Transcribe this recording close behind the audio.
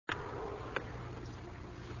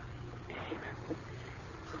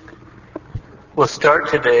We'll start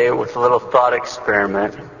today with a little thought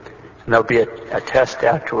experiment, and there'll be a test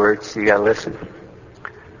afterwards, so you gotta listen.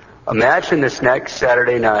 Imagine this next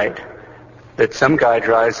Saturday night that some guy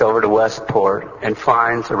drives over to Westport and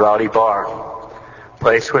finds a rowdy bar, a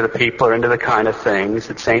place where the people are into the kind of things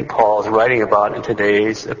that St. Paul is writing about in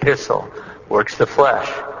today's epistle, works of the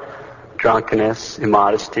flesh, drunkenness,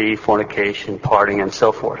 immodesty, fornication, partying, and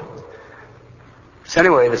so forth. So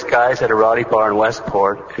anyway, this guy's at a rowdy bar in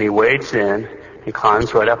Westport, and he wades in. He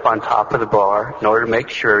climbs right up on top of the bar. In order to make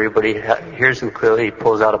sure everybody hears him clearly, he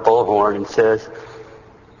pulls out a bullhorn and says,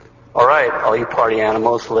 "All right, all you party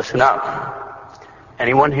animals, listen up.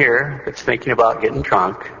 Anyone here that's thinking about getting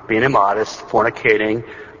drunk, being immodest, fornicating,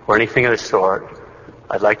 or anything of the sort,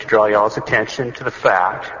 I'd like to draw y'all's attention to the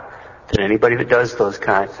fact that anybody that does those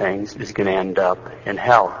kind of things is going to end up in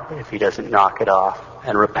hell if he doesn't knock it off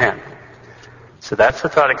and repent." So that's the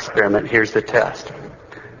thought experiment. Here's the test.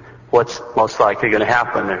 What's most likely going to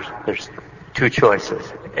happen? There's two choices.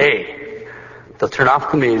 A, they'll turn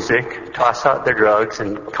off the music, toss out their drugs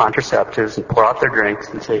and contraceptives, and pour out their drinks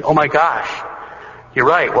and say, "Oh my gosh, you're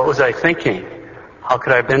right. What was I thinking? How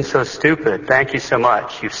could I have been so stupid? Thank you so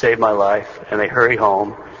much. You've saved my life." And they hurry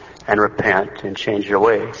home and repent and change their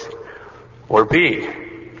ways. Or B,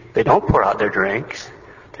 they don't pour out their drinks,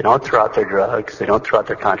 they don't throw out their drugs, they don't throw out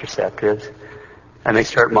their contraceptives, and they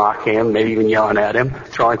start mocking him, maybe even yelling at him,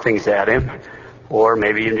 throwing things at him, or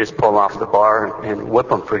maybe even just pull him off the bar and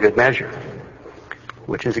whip him for good measure.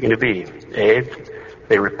 Which is it going to be? A,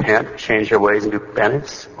 they repent, change their ways and do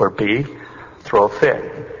penance, or B, throw a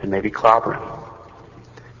fit and maybe clobber him.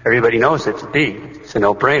 Everybody knows it's B. It's a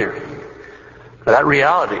no-brainer. Now that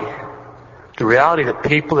reality, the reality that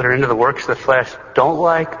people that are into the works of the flesh don't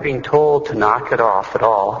like being told to knock it off at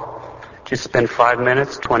all. Just spend 5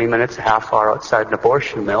 minutes, 20 minutes, a half hour outside an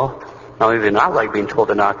abortion mill. Not only do they not like being told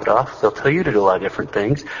to knock it off, they'll tell you to do a lot of different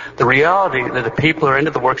things. The reality that the people who are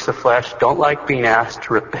into the works of the flesh don't like being asked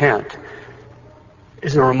to repent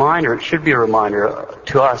is a reminder, it should be a reminder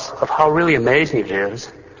to us of how really amazing it is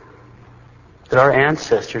that our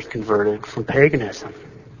ancestors converted from paganism.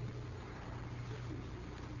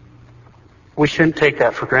 We shouldn't take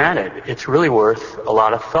that for granted. It's really worth a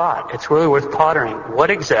lot of thought. It's really worth pondering.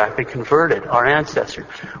 What exactly converted our ancestors?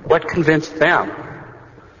 What convinced them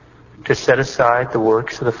to set aside the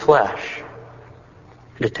works of the flesh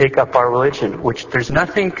and to take up our religion? Which there's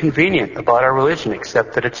nothing convenient about our religion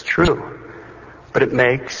except that it's true. But it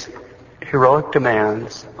makes heroic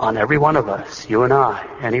demands on every one of us, you and I,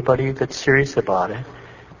 anybody that's serious about it.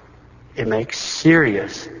 It makes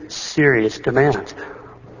serious, serious demands.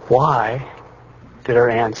 Why did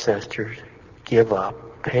our ancestors give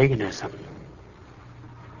up paganism?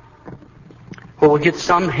 Well, we'll get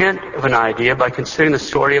some hint of an idea by considering the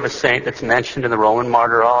story of a saint that's mentioned in the Roman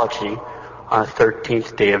Martyrology on the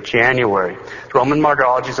 13th day of January. The Roman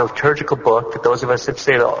Martyrology is a liturgical book that those of us that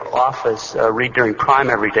stay at the office read during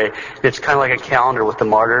Prime every day. It's kind of like a calendar with the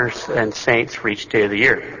martyrs and saints for each day of the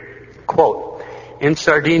year. Quote, "In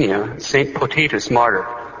Sardinia, Saint Potitus martyred,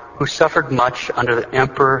 who suffered much under the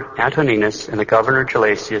Emperor Antoninus and the Governor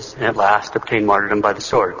Gelasius, and at last obtained martyrdom by the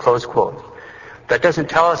sword." Close quote. That doesn't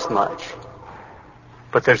tell us much,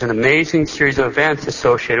 but there's an amazing series of events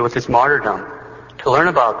associated with his martyrdom. To learn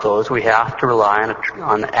about those, we have to rely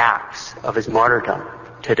on the acts of his martyrdom.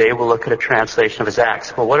 Today we'll look at a translation of his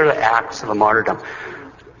acts. Well, what are the acts of a martyrdom?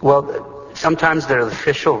 Well, sometimes they're the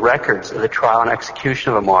official records of the trial and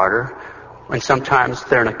execution of a martyr, and sometimes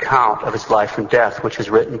they're an account of his life and death, which is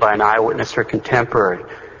written by an eyewitness or contemporary.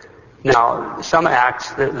 Now, some acts,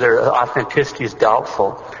 their authenticity is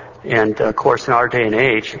doubtful, and of course in our day and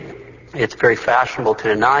age, it's very fashionable to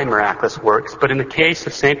deny miraculous works, but in the case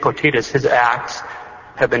of St. Potitus, his acts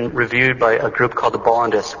have been reviewed by a group called the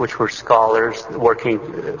Bollandists, which were scholars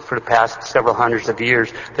working for the past several hundreds of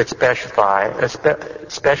years that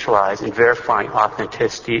specialize in verifying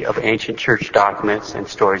authenticity of ancient church documents and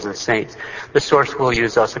stories of the saints. The source we'll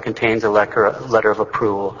use also contains a letter of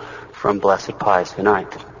approval from Blessed Pius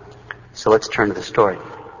IX. So let's turn to the story.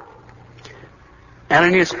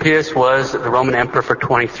 Antoninus Pius was the Roman emperor for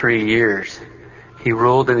 23 years. He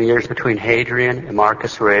ruled in the years between Hadrian and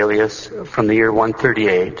Marcus Aurelius from the year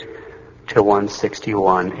 138 to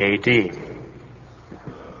 161 AD.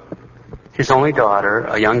 His only daughter,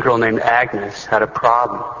 a young girl named Agnes, had a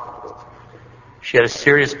problem. She had a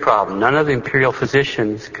serious problem. None of the imperial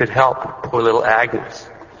physicians could help poor little Agnes.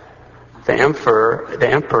 The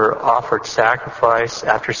emperor offered sacrifice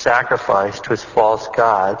after sacrifice to his false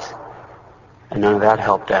gods, and none of that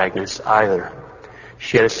helped Agnes either.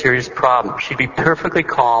 She had a serious problem. She'd be perfectly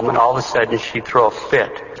calm, and all of a sudden she'd throw a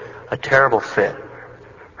fit, a terrible fit.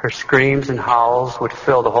 Her screams and howls would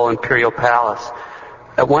fill the whole imperial palace.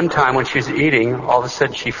 At one time when she was eating, all of a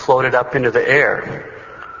sudden she floated up into the air.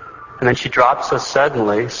 And then she dropped so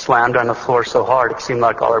suddenly, slammed on the floor so hard, it seemed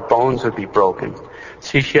like all her bones would be broken.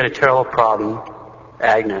 See, she had a terrible problem.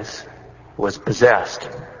 Agnes was possessed.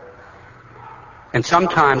 And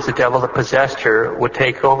sometimes the devil that possessed her would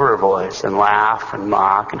take over her voice and laugh and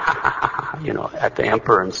mock and at the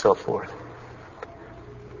emperor and so forth.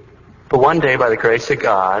 But one day, by the grace of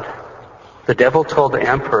God, the devil told the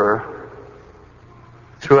emperor,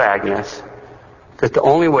 through Agnes, that the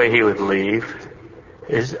only way he would leave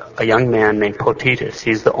is a young man named Potitus.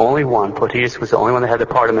 He's the only one. Potitus was the only one that had the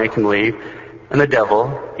power to make him leave. And the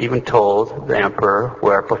devil even told the emperor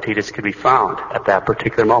where Potitus could be found at that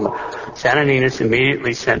particular moment. Antoninus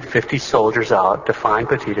immediately sent 50 soldiers out to find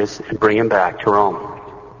Potitus and bring him back to Rome.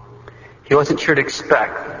 He wasn't sure to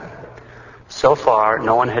expect. So far,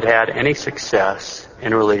 no one had had any success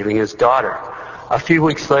in relieving his daughter. A few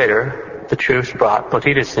weeks later, the troops brought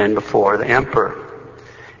Potitus in before the emperor.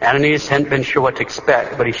 Ananias hadn't been sure what to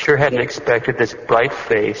expect, but he sure hadn't expected this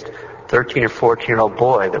bright-faced 13 or 14-year-old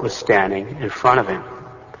boy that was standing in front of him.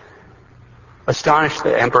 Astonished,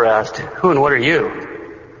 the emperor asked, "Who and what are you?"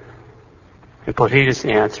 And Potitus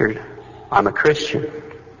answered, "I'm a Christian."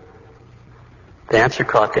 The answer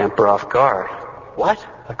caught the emperor off guard. "What?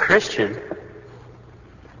 A Christian?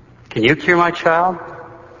 Can you cure my child?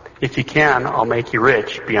 If you can, I'll make you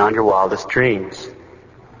rich beyond your wildest dreams."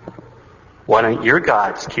 "Why don't your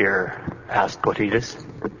gods cure?" asked Potitus.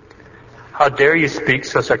 "How dare you speak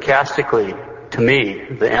so sarcastically to me,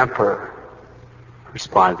 the emperor?"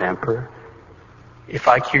 responded the emperor. "If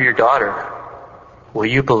I cure your daughter, will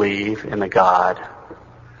you believe in the God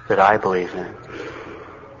that I believe in?"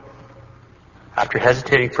 After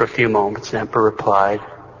hesitating for a few moments, the emperor replied,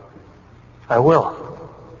 "I will."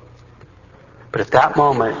 But at that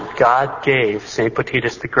moment, God gave St.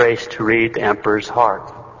 Potitus the grace to read the emperor's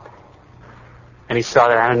heart. And he saw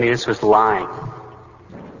that Ananias was lying.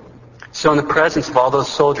 So in the presence of all those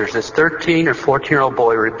soldiers, this 13 or 14-year-old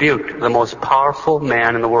boy rebuked the most powerful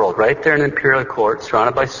man in the world, right there in the imperial court,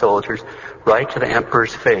 surrounded by soldiers, right to the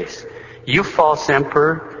emperor's face. "You false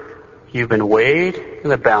emperor, you've been weighed in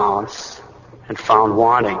the balance and found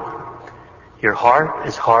wanting. Your heart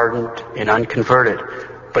is hardened and unconverted.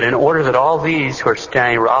 But in order that all these who are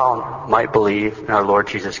standing around might believe in our Lord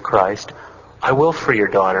Jesus Christ, I will free your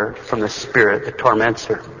daughter from the spirit that torments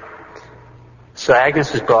her." So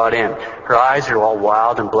Agnes was brought in. Her eyes are all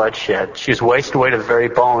wild and bloodshed. She was wasted away to the very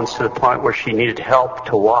bones, to the point where she needed help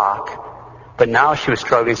to walk. But now she was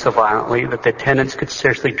struggling so violently that the attendants could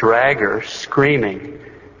scarcely drag her, screaming,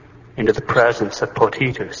 into the presence of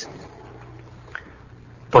Potitus.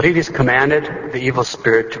 Potitus commanded the evil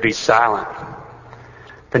spirit to be silent.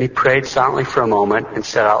 Then he prayed silently for a moment and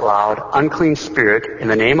said out loud, "Unclean spirit, in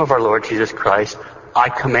the name of our Lord Jesus Christ, I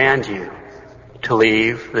command you to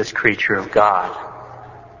leave this creature of God."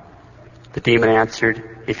 The demon answered,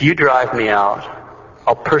 "If you drive me out,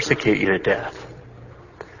 I'll persecute you to death."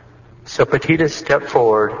 So Potitus stepped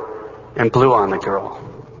forward and blew on the girl.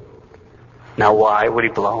 Now why would he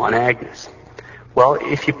blow on Agnes? Well,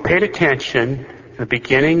 if you paid attention in the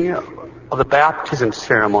beginning of the baptism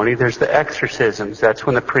ceremony, there's the exorcisms. That's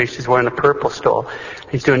when the priest is wearing the purple stole.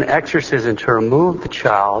 He's doing an exorcism to remove the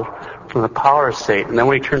child from the power of Satan. And then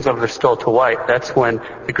when he turns over the stole to white, that's when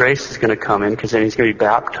the grace is going to come in, because then he's going to be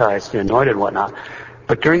baptized and anointed and whatnot.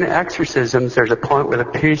 But during the exorcisms, there's a point where the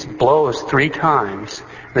priest blows 3 times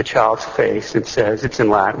in the child's face and says, it's in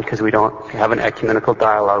Latin because we don't have an ecumenical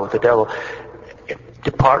dialogue with the devil,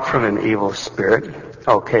 "Depart from him, evil spirit."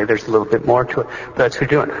 Okay, there's a little bit more to it, but that's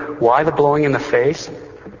what we're doing. Why the blowing in the face?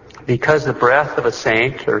 Because the breath of a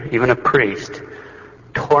saint, or even a priest,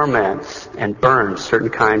 torments and burns certain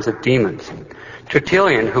kinds of demons.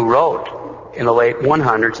 Tertullian, who wrote in the late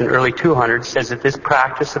 100s and early 200s, says that this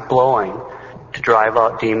practice of blowing to drive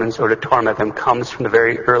out demons or to torment them comes from the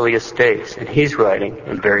very earliest days, and he's writing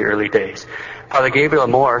in very early days. Father Gabriel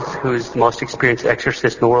Amorth, who's the most experienced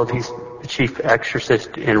exorcist in the world, he's the chief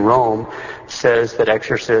exorcist in Rome, says that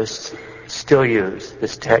exorcists still use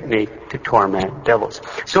this technique to torment devils.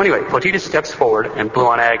 So anyway, Potitus steps forward and blew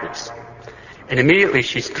on Agnes. And immediately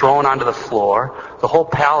she's thrown onto the floor. The whole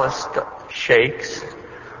palace shakes.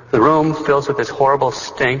 The room fills with this horrible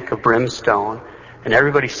stink of brimstone. And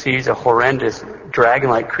everybody sees a horrendous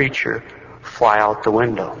dragon-like creature fly out the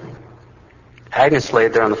window. Agnes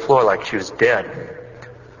laid there on the floor like she was dead.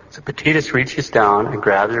 So Potitus reaches down and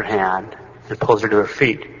grabs her hand and pulls her to her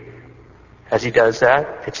feet. As he does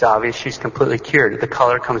that, it's obvious she's completely cured. The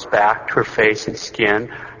color comes back to her face and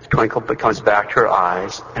skin. The twinkle comes back to her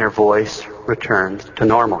eyes, and her voice returns to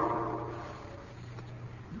normal.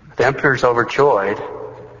 The emperor's overjoyed,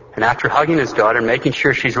 and after hugging his daughter and making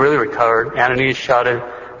sure she's really recovered, Ananias shouted,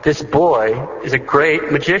 "This boy is a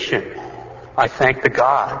great magician. I thank the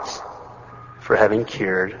gods for having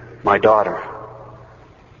cured my daughter."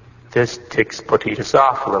 This ticks Potitus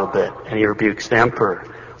off a little bit, and he rebukes the emperor.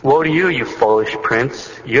 "Woe to you, you foolish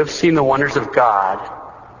prince! You have seen the wonders of God,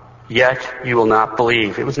 yet you will not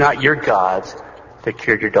believe. It was not your gods that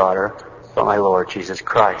cured your daughter, but my Lord Jesus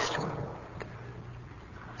Christ."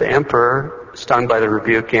 The emperor, stung by the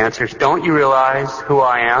rebuke, answers, "Don't you realize who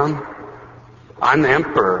I am? I'm the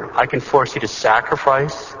emperor. I can force you to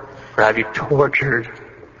sacrifice, or have you tortured,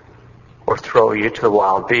 or throw you to the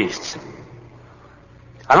wild beasts.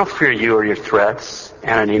 I don't fear you or your threats,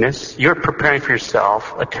 Ananias. You're preparing for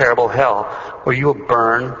yourself a terrible hell, where you will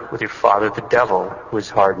burn with your father the devil, who has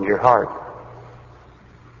hardened your heart."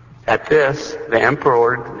 At this, the emperor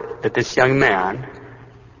ordered that this young man,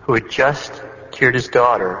 who had just cured his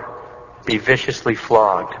daughter, be viciously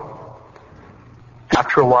flogged.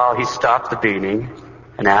 After a while, he stopped the beating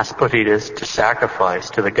and asked Potitus to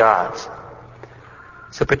sacrifice to the gods.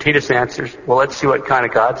 So Potitus answers, "Well, let's see what kind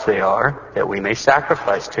of gods they are, that we may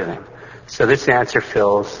sacrifice to them." So this answer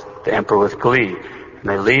fills the emperor with glee, and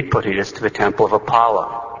they lead Potitus to the temple of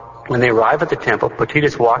Apollo. When they arrive at the temple,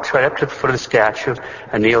 Potitus walks right up to the foot of the statue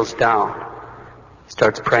and kneels down.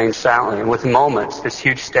 Starts praying silently, and within moments, this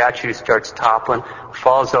huge statue starts toppling,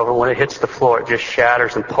 falls over. When it hits the floor, it just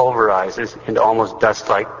shatters and pulverizes into almost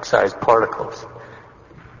dust-like sized particles.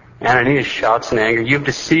 Ananias shouts in anger, "You've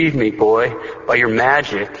deceived me, boy. By your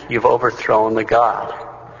magic, you've overthrown the god."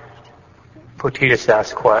 Potitus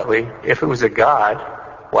asks quietly, "If it was a god,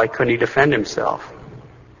 why couldn't he defend himself?"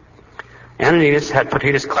 Ananias had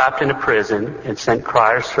Potitus clapped into prison and sent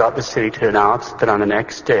criers throughout the city to announce that on the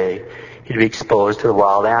next day he'd be exposed to the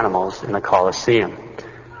wild animals in the Colosseum.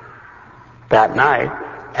 That night,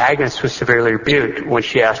 Agnes was severely rebuked when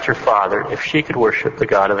she asked her father if she could worship the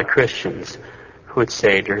God of the Christians, who had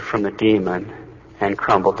saved her from the demon and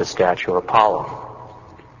crumbled the statue of Apollo.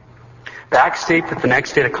 Facts state that the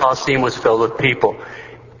next day the Colosseum was filled with people.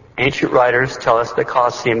 Ancient writers tell us the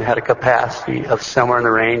Colosseum had a capacity of somewhere in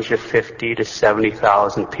the range of 50 to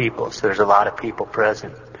 70,000 people, so there's a lot of people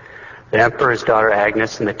present. The emperor's daughter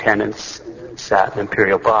Agnes and the attendants sat in the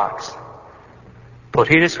imperial box.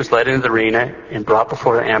 Potitus was led into the arena and brought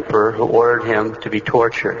before the emperor, who ordered him to be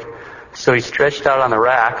tortured. So he stretched out on the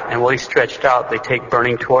rack, and while he stretched out, they take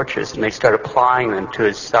burning torches and they start applying them to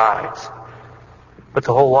his sides. But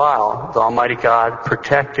the whole while, the Almighty God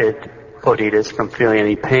protected Potitus from feeling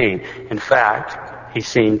any pain. In fact, he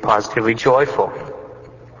seemed positively joyful.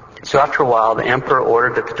 So after a while, the emperor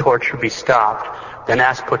ordered that the torture be stopped, then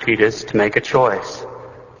asked Potitus to make a choice.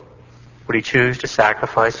 Would he choose to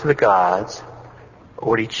sacrifice to the gods, or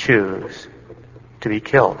would he choose to be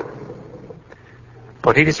killed?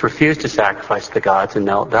 Potitus refused to sacrifice to the gods and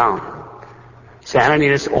knelt down. So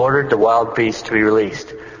Ananias ordered the wild beasts to be released.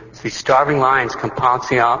 So these starving lions come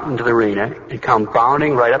pouncing out into the arena and come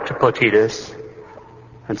bounding right up to Potitus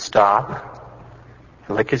and stop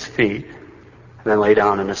and lick his feet and then lay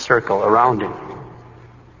down in a circle around him.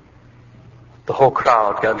 The whole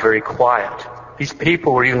crowd got very quiet. These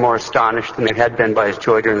people were even more astonished than they had been by his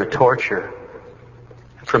joy during the torture.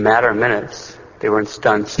 For a matter of minutes, they were in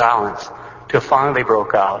stunned silence, till finally they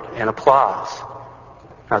broke out in applause.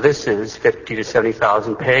 Now this is 50 to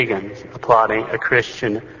 70,000 pagans applauding a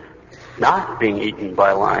Christian not being eaten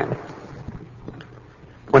by a lion.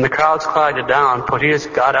 When the crowds quieted down, Potitus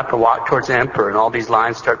got up and walked towards the emperor, and all these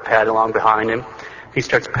lions start padding along behind him. He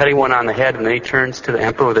starts petting one on the head, and then he turns to the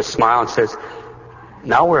emperor with a smile and says,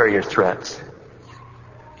 "Now where are your threats?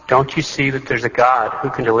 Don't you see that there's a God who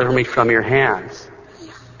can deliver me from your hands?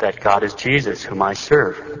 That God is Jesus, whom I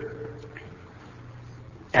serve."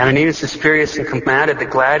 Ananias is furious and commanded the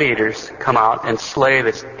gladiators come out and slay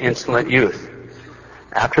this insolent youth.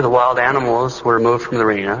 After the wild animals were removed from the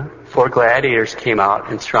arena, 4 gladiators came out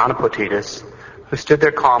and surrounded Potitus, who stood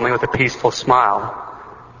there calmly with a peaceful smile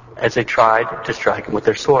as they tried to strike him with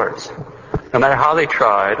their swords. No matter how they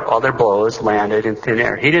tried, all their blows landed in thin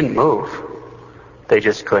air. He didn't move. They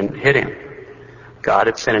just couldn't hit him. God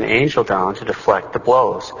had sent an angel down to deflect the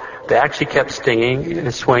blows. They actually kept stinging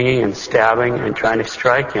and swinging and stabbing and trying to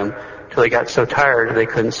strike him till they got so tired they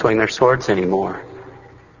couldn't swing their swords anymore.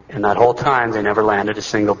 And that whole time they never landed a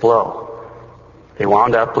single blow. They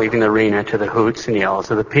wound up leaving the arena to the hoots and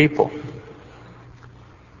yells of the people.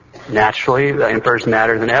 Naturally, the emperor's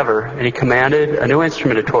madder than ever, and he commanded a new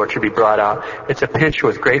instrument of torture be brought out. It's a pincher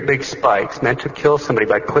with great big spikes, meant to kill somebody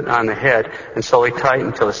by putting on the head and slowly tighten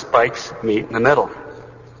until the spikes meet in the middle.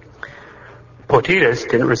 Potitus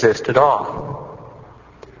didn't resist at all.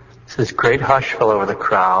 So this great hush fell over the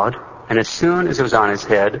crowd, and as soon as it was on his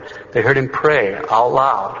head, they heard him pray out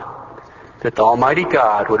loud that the Almighty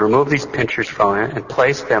God would remove these pincers from him and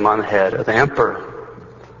place them on the head of the emperor.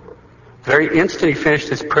 The very instant he finished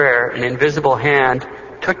his prayer, an invisible hand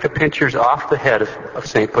took the pincers off the head of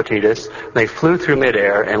St. Potitus. They flew through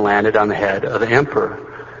midair and landed on the head of the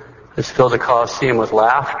emperor. This filled the Colosseum with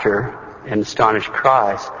laughter and astonished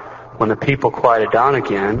cries. When the people quieted down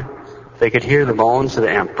again, they could hear the moans of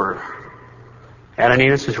the emperor.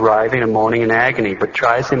 Antoninus was writhing and moaning in agony, but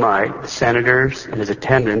try as they might, the senators and his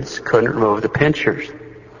attendants couldn't remove the pincers. In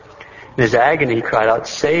his agony, he cried out,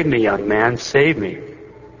 "Save me, young man, save me."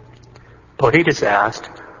 Potitus asked,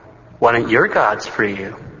 "Why don't your gods free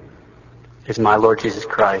you? Is my Lord Jesus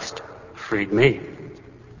Christ freed me?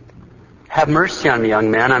 Have mercy on me, young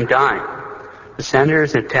man, I'm dying." The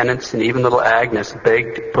senators and attendants and even little Agnes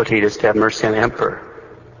begged Potitus to have mercy on the emperor.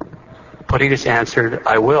 Potitus answered,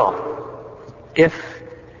 "I will, if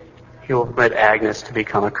he will permit Agnes to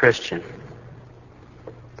become a Christian."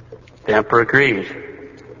 The emperor agreed.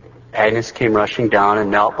 Agnes came rushing down and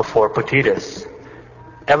knelt before Potitus.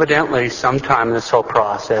 Evidently, sometime in this whole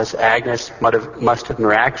process, Agnes must have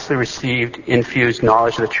miraculously received infused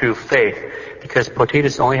knowledge of the true faith, because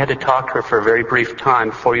Potitus only had to talk to her for a very brief time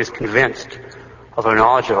before he was convinced of her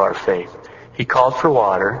knowledge of our faith. He called for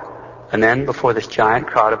water, and then, before this giant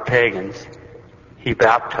crowd of pagans, he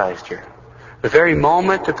baptized her. The very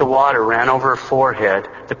moment that the water ran over her forehead,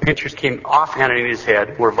 the pincers came off Antoninus' head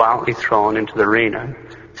and were violently thrown into the arena,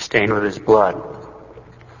 stained with his blood.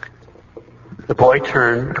 The boy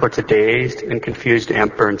turned towards the dazed and confused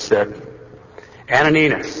emperor and said,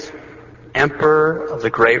 "Antoninus, emperor of the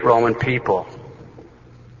great Roman people,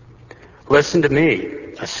 listen to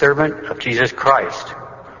me, a servant of Jesus Christ.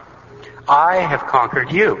 I have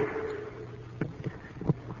conquered you,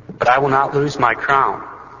 but I will not lose my crown.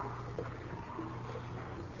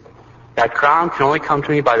 That crown can only come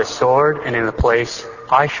to me by the sword and in the place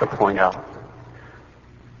I shall point out.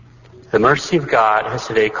 The mercy of God has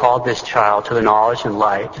today called this child to the knowledge and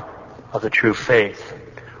light of the true faith.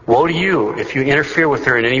 Woe to you if you interfere with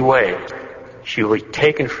her in any way. She will be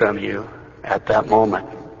taken from you at that moment.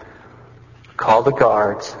 Call the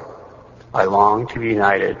guards. I long to be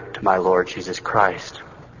united to my Lord Jesus Christ."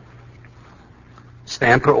 So the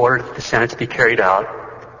emperor ordered that the sentence be carried out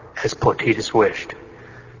as Potitus wished.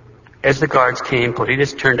 As the guards came,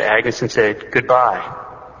 Potitus turned to Agnes and said, "Goodbye.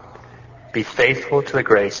 Be faithful to the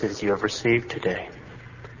graces you have received today."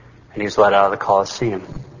 And he was let out of the Colosseum.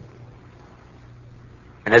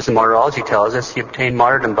 And as the martyrology tells us, he obtained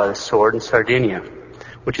martyrdom by the sword in Sardinia,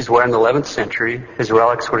 which is where in the 11th century his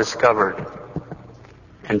relics were discovered,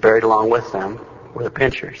 and buried along with them were the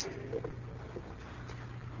pincers.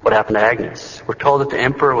 What happened to Agnes? We're told that the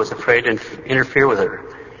emperor was afraid to interfere with her.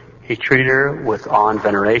 He treated her with awe and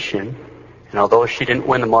veneration, and although she didn't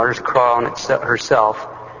win the martyr's crown herself,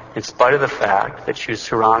 in spite of the fact that she was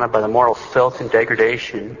surrounded by the moral filth and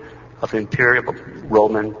degradation of an imperial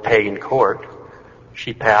Roman pagan court,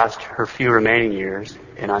 she passed her few remaining years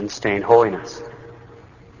in unstained holiness.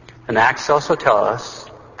 And the Acts also tell us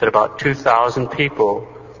that about 2,000 people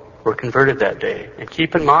were converted that day. And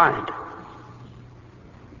keep in mind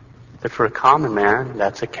that for a common man,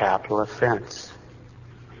 that's a capital offense.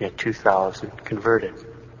 Yet 2,000 converted.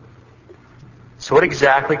 So what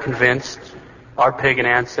exactly convinced our pagan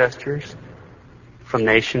ancestors from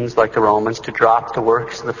nations like the Romans to drop the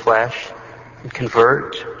works of the flesh and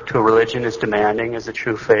convert to a religion as demanding as the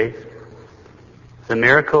true faith? The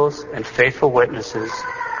miracles and faithful witnesses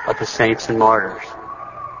of the saints and martyrs.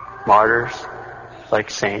 Martyrs like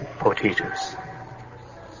Saint Potitus.